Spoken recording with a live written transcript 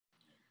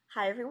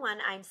Hi everyone,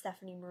 I'm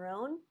Stephanie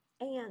Marone,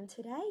 and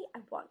today I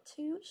want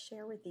to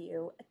share with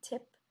you a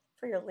tip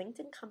for your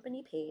LinkedIn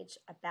company page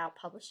about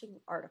publishing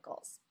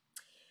articles.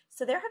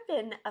 So there have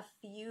been a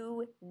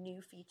few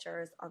new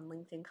features on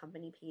LinkedIn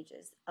company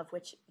pages of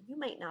which you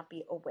might not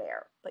be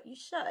aware, but you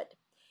should.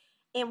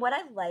 And what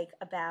I like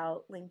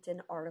about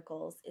LinkedIn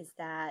articles is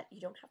that you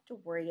don't have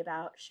to worry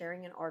about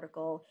sharing an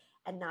article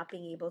and not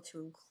being able to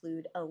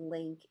include a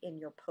link in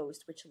your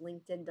post, which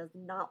LinkedIn does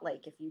not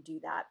like if you do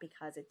that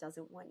because it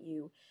doesn't want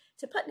you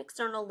to put an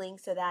external link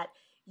so that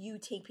you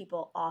take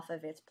people off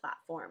of its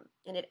platform.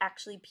 And it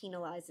actually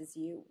penalizes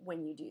you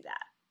when you do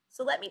that.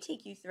 So let me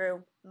take you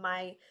through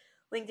my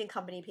LinkedIn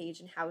company page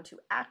and how to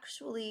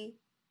actually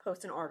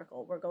post an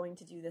article. We're going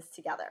to do this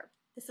together.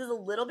 This is a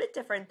little bit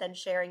different than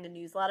sharing a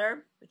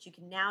newsletter, which you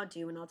can now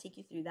do, and I'll take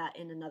you through that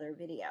in another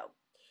video.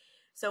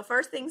 So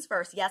first things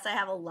first, yes, I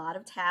have a lot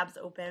of tabs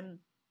open.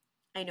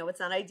 I know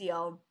it's not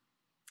ideal.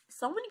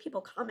 So many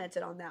people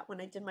commented on that when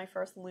I did my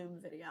first Loom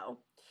video.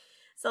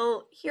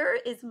 So here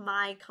is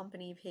my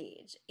company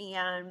page,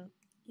 and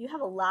you have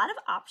a lot of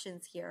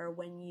options here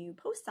when you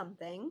post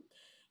something.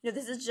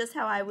 This is just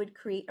how I would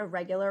create a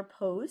regular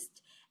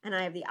post, and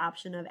I have the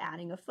option of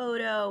adding a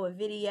photo, a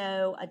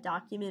video, a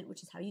document,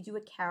 which is how you do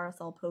a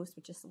carousel post,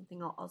 which is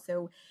something I'll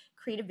also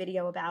create a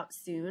video about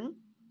soon.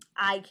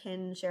 I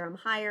can share I'm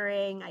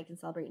hiring, I can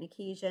celebrate an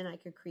occasion, I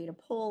could create a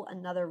poll,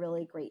 another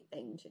really great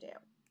thing to do.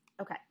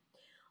 Okay,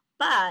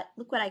 but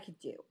look what I could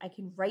do. I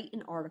can write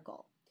an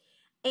article.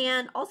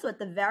 And also at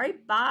the very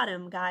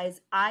bottom,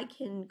 guys, I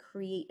can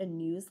create a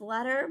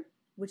newsletter,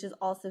 which is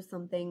also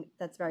something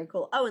that's very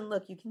cool. Oh, and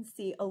look, you can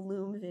see a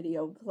Loom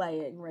video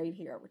playing right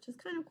here, which is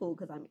kind of cool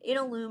because I'm in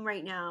a Loom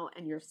right now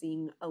and you're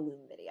seeing a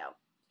Loom video.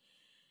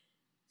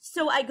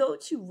 So I go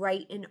to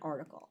write an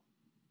article.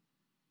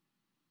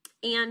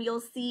 And you'll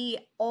see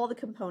all the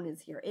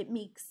components here. It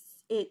makes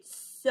it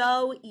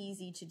so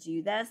easy to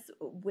do this,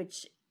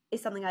 which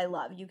is something I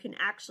love. You can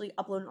actually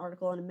upload an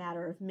article in a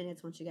matter of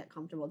minutes once you get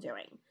comfortable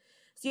doing.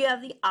 So you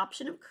have the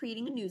option of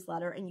creating a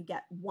newsletter, and you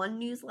get one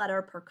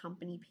newsletter per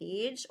company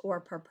page or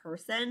per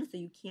person, so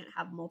you can't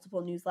have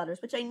multiple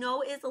newsletters, which I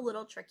know is a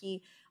little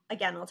tricky.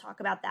 Again, I'll talk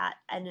about that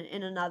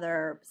in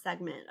another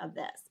segment of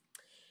this.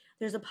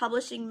 There's a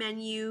publishing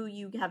menu.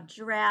 You have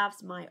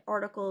drafts, my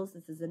articles.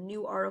 This is a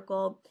new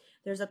article.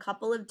 There's a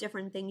couple of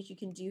different things you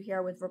can do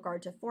here with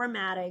regard to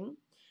formatting.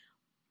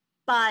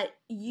 But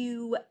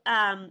you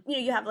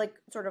have like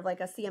sort of like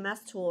a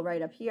CMS tool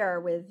right up here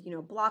with,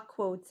 block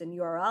quotes and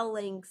URL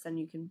links, and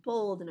you can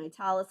bold and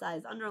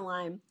italicize,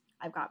 underline.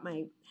 I've got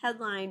my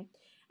headline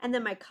and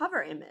then my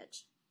cover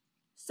image.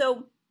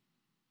 So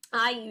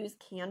I use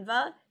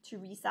Canva to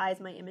resize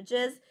my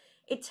images.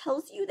 It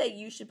tells you that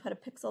you should put a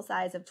pixel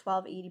size of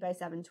 1280 by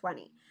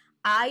 720.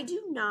 I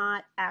do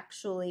not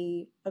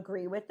actually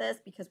agree with this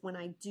because when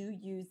I do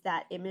use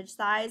that image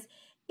size,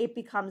 it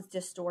becomes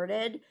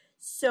distorted.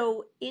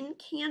 So in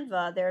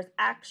Canva, there's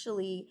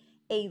actually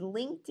a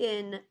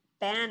LinkedIn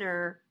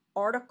banner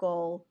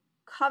article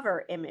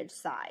cover image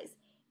size.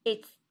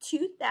 It's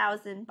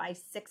 2000 by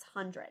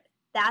 600.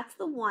 That's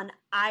the one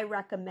I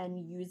recommend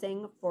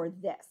using for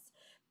this.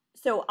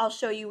 So I'll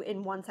show you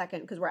in 1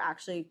 second because we're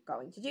actually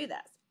going to do this.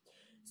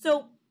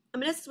 So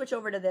I'm going to switch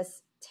over to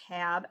this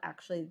tab,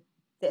 actually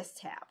this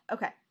tab.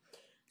 Okay,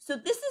 so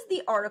this is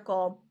the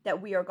article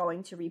that we are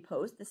going to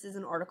repost. This is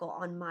an article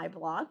on my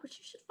blog, which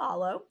you should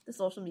follow, the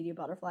Social Media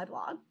Butterfly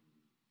blog.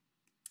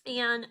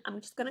 And I'm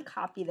just going to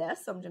copy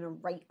this. So I'm going to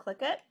right click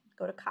it,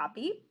 go to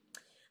copy.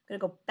 I'm going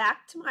to go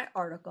back to my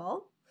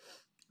article.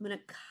 I'm going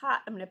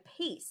to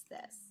paste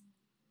this.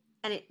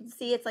 And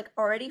see, it's like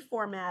already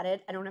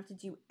formatted. I don't have to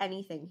do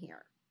anything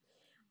here.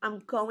 I'm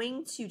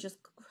going to just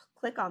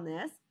click on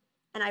this.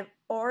 And I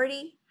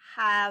already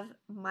have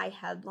my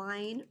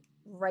headline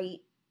right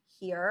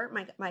here,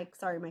 my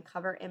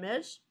cover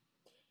image,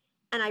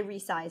 and I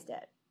resized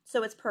it.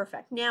 So it's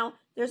perfect. Now,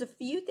 there's a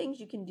few things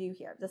you can do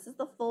here. This is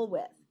the full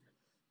width.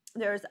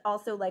 There's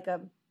also like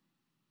a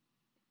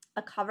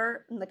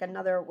cover, like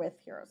another width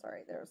here.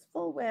 Sorry, there's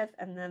full width,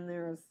 and then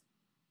there's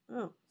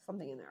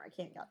something in there. I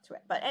can't get to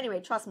it. But anyway,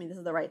 trust me, this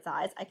is the right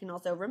size. I can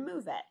also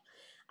remove it.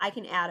 I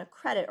can add a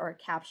credit or a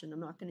caption. I'm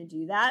not going to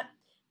do that.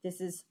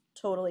 This is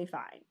totally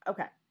fine.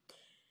 Okay.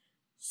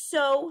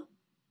 So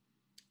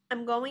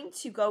I'm going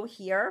to go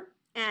here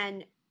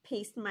and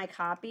paste my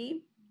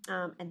copy.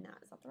 And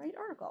that is not the right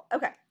article.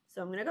 Okay.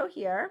 So I'm going to go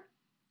here.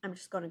 I'm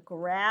just going to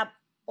grab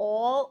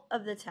all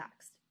of the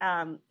text.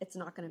 It's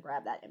not going to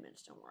grab that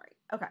image. Don't worry.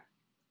 Okay.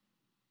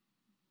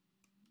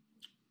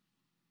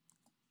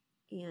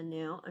 And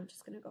now I'm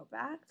just going to go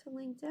back to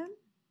LinkedIn.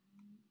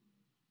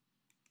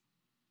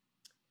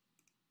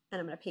 And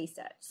I'm going to paste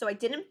it. So I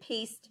didn't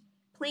paste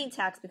plain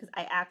text because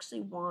I actually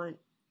want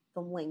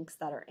the links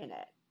that are in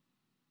it.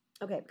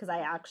 Okay, because I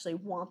actually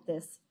want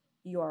this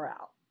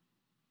URL.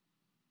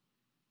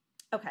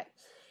 Okay,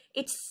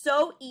 it's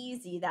so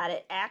easy that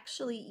it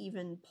actually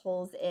even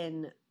pulls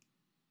in.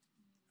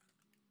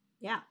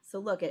 Yeah, so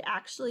look, it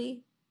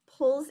actually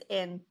pulls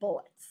in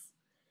bullets.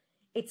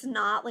 It's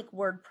not like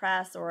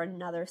WordPress or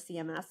another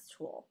CMS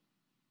tool.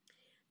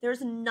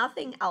 There's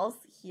nothing else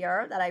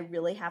here that I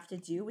really have to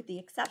do with the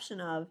exception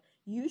of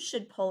you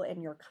should pull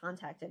in your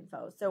contact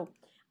info. So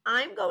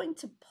I'm going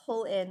to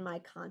pull in my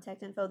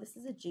contact info. This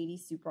is a JD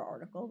Supra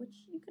article, which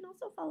you can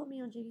also follow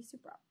me on JD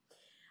Supra.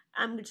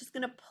 I'm just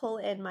going to pull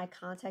in my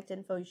contact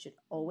info. You should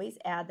always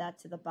add that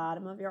to the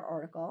bottom of your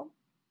article.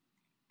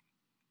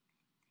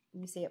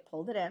 You see it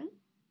pulled it in.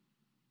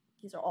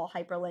 These are all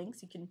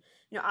hyperlinks. You can,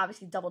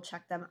 obviously double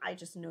check them. I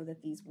just know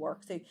that these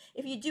work. So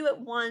if you do it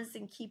once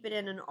and keep it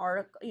in an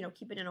article,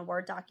 keep it in a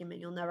Word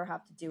document, you'll never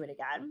have to do it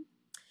again.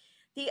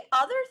 The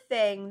other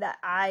thing that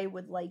I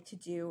would like to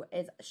do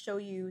is show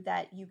you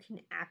that you can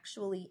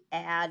actually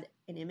add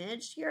an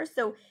image here.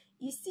 So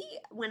you see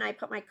when I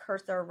put my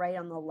cursor right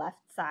on the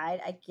left side,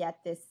 I get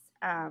this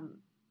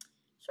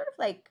sort of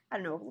like, I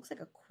don't know, it looks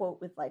like a quote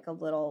with like a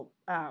little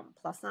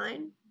plus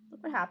sign.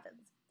 Look what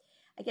happens.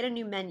 I get a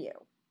new menu.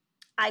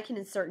 I can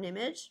insert an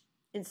image,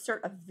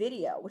 insert a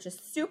video, which is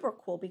super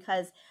cool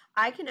because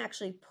I can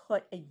actually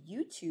put a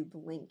YouTube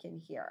link in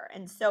here.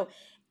 And so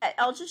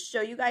I'll just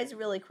show you guys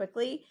really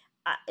quickly.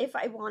 If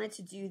I wanted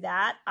to do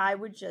that, I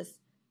would just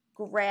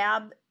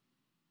grab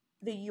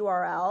the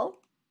URL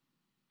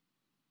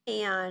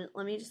and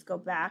let me just go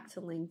back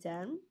to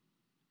LinkedIn.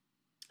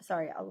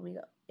 Sorry, let me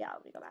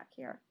go back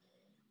here.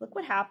 Look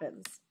what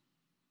happens.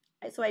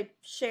 So I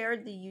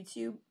shared the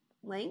YouTube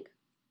link.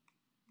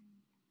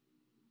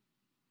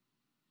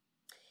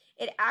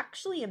 It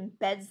actually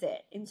embeds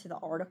it into the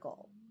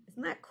article.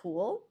 Isn't that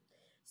cool?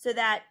 So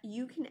that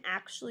you can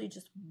actually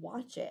just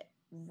watch it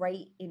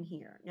right in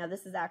here. Now,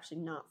 this is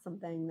actually not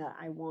something that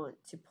I want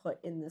to put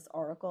in this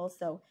article.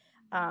 So,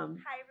 Hi everyone,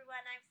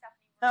 I'm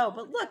Stephanie. Oh,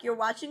 but look, you're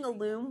watching a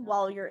Loom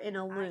while you're in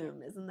a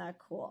Loom. Isn't that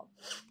cool?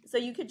 So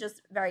you could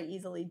just very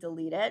easily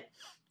delete it.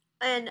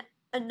 And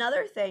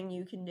another thing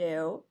you can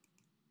do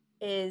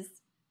is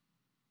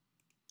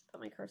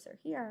put my cursor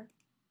here,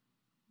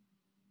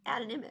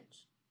 add an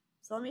image.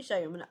 So let me show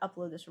you. I'm going to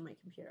upload this from my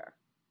computer.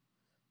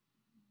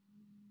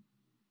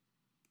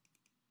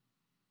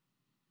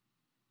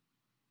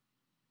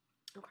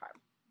 Okay.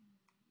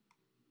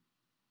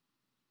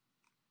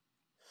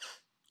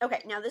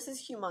 Okay, now this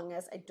is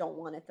humongous. I don't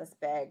want it this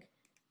big.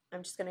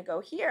 I'm just going to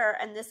go here,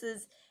 and this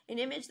is an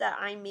image that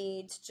I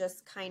made to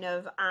just kind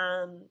of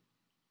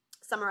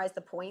summarize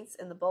the points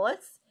in the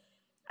bullets.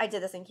 I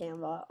did this in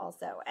Canva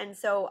also, and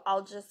so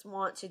I'll just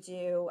want to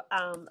do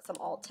some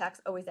alt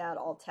text. Always add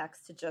alt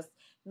text to just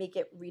make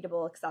it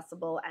readable,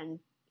 accessible, and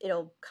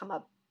it'll come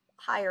up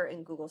higher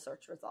in Google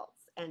search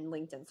results and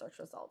LinkedIn search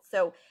results.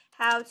 So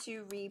how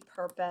to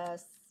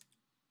repurpose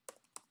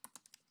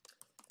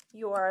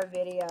your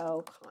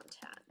video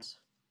content.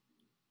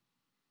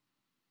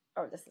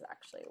 Oh, this is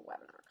actually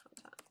webinar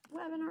content.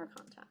 Webinar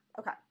content.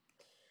 Okay.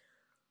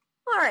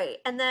 All right.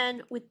 And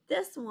then with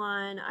this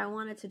one, I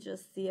wanted to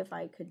just see if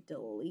I could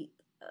delete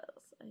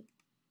this. I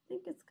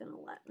think it's going to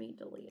let me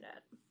delete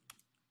it.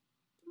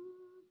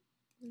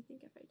 I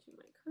think if I do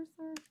my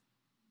cursor.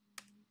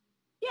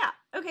 Yeah.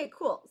 Okay,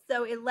 cool.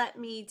 So it let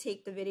me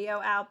take the video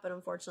out, but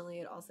unfortunately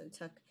it also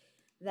took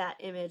that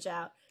image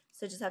out.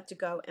 So just have to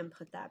go and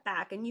put that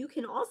back. And you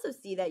can also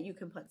see that you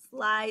can put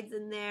slides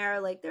in there.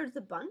 Like there's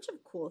a bunch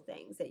of cool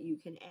things that you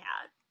can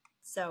add.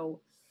 So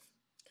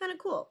kind of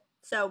cool.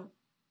 So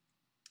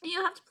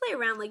you have to play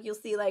around. Like you'll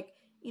see like,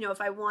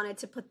 if I wanted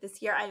to put this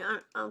here, I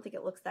don't think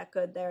it looks that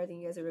good there. I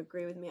think you guys would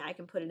agree with me. I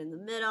can put it in the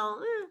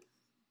middle.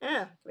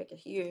 Make it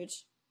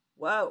huge.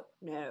 Whoa,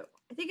 no.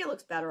 I think it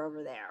looks better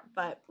over there.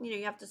 But,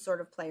 you have to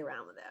sort of play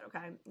around with it,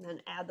 okay? And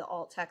then add the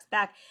alt text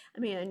back. I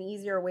mean, an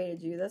easier way to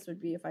do this would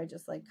be if I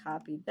just, like,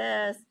 copied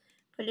this,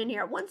 put it in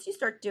here. Once you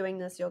start doing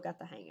this, you'll get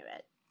the hang of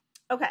it.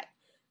 Okay,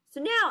 so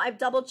now I've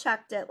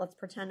double-checked it. Let's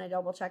pretend I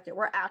double-checked it.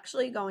 We're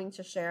actually going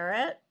to share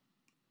it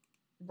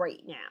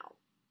right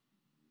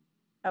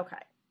now.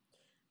 Okay,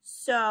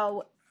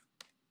 so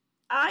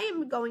I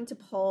am going to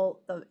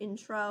pull the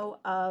intro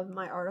of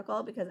my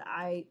article because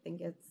I think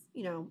it's,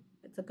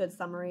 it's a good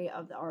summary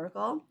of the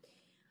article.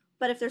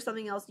 But if there's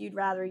something else you'd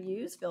rather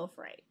use, feel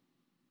free.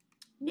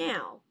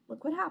 Now,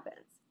 look what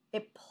happens.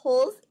 It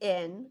pulls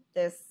in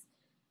this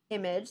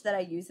image that I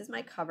use as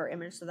my cover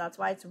image. So that's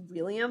why it's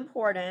really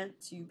important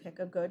to pick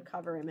a good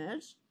cover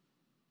image.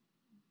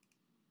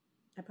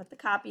 I put the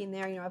copy in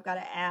there. I've got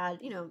to add,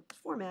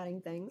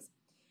 formatting things.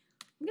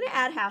 I'm going to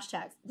add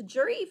hashtags. The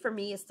jury for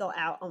me is still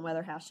out on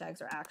whether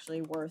hashtags are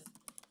actually worth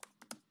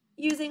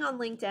using on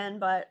LinkedIn,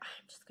 but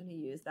I'm just going to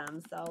use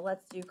them. So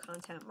let's do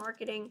content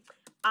marketing.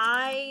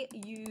 I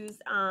use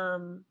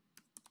my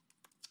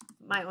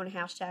own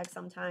hashtags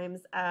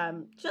sometimes,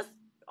 just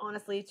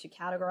honestly to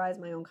categorize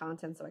my own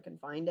content so I can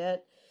find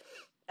it.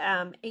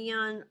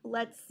 And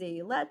let's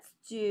see, let's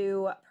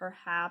do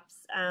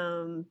perhaps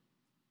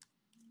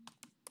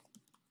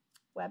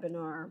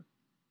webinar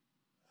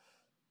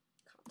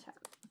content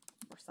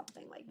or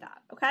something like that,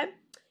 okay?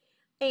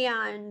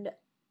 And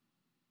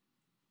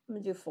I'm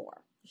going to do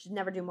 4. You should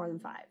never do more than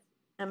 5.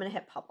 I'm going to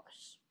hit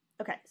publish.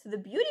 Okay, so the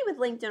beauty with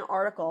LinkedIn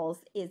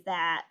articles is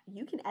that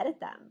you can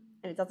edit them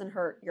and it doesn't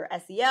hurt your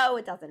SEO,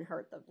 it doesn't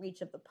hurt the reach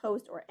of the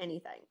post or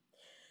anything.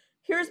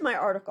 Here's my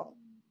article.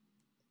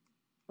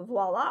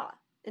 voila.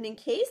 And in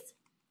case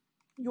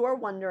you're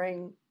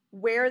wondering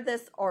where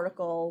this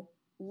article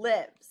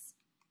lives,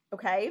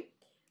 okay?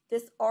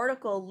 This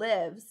article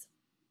lives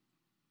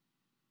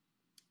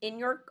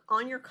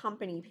on your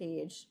company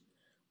page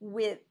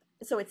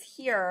so it's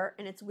here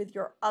and it's with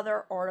your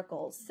other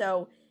articles.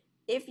 So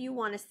if you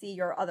want to see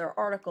your other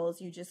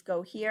articles, you just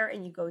go here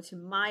and you go to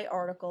my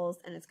articles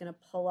and it's going to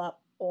pull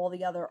up all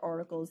the other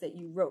articles that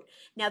you wrote.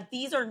 Now,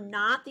 these are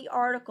not the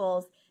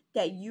articles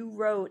that you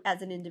wrote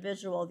as an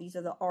individual. These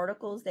are the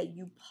articles that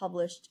you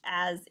published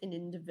as an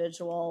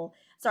individual,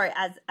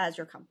 as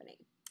your company.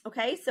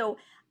 Okay? So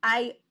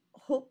I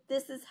hope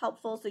this is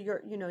helpful. So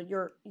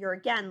you're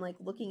again like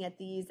looking at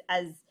these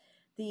as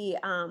the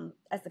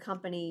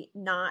company,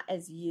 not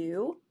as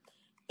you.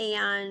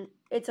 And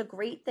it's a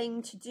great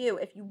thing to do.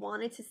 If you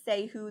wanted to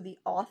say who the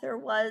author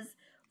was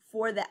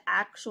for the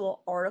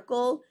actual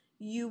article,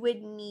 you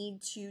would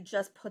need to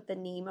just put the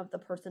name of the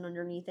person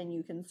underneath, and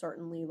you can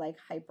certainly like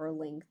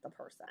hyperlink the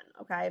person,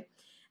 okay?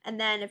 And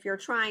then if you're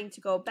trying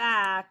to go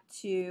back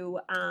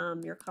to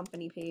your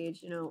company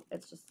page,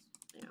 it's just,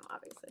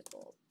 obviously it's a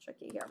little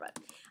tricky here, but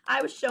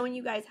I was showing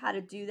you guys how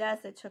to do this.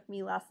 It took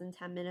me less than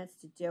 10 minutes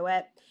to do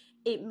it.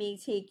 It may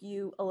take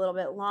you a little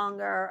bit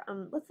longer.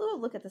 Let's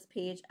look at this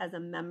page as a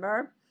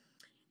member,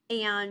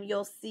 and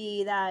you'll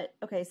see that,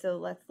 okay, so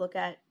let's look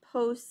at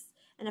posts,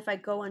 and if I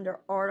go under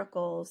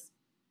articles,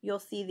 you'll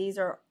see these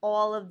are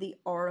all of the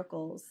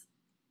articles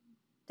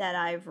that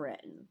I've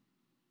written,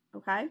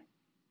 okay,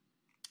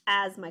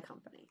 as my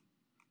company.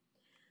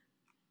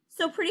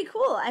 So pretty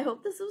cool. I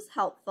hope this was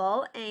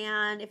helpful,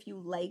 and if you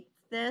liked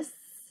this,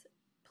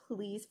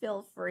 please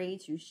feel free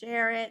to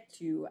share it,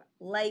 to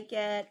like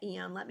it,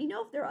 and let me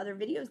know if there are other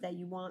videos that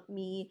you want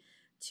me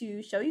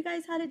to show you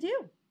guys how to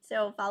do.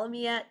 So follow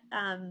me at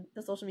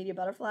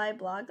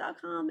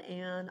thesocialmediabutterflyblog.com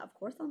and, of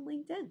course, on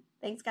LinkedIn.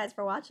 Thanks, guys,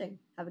 for watching.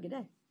 Have a good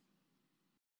day.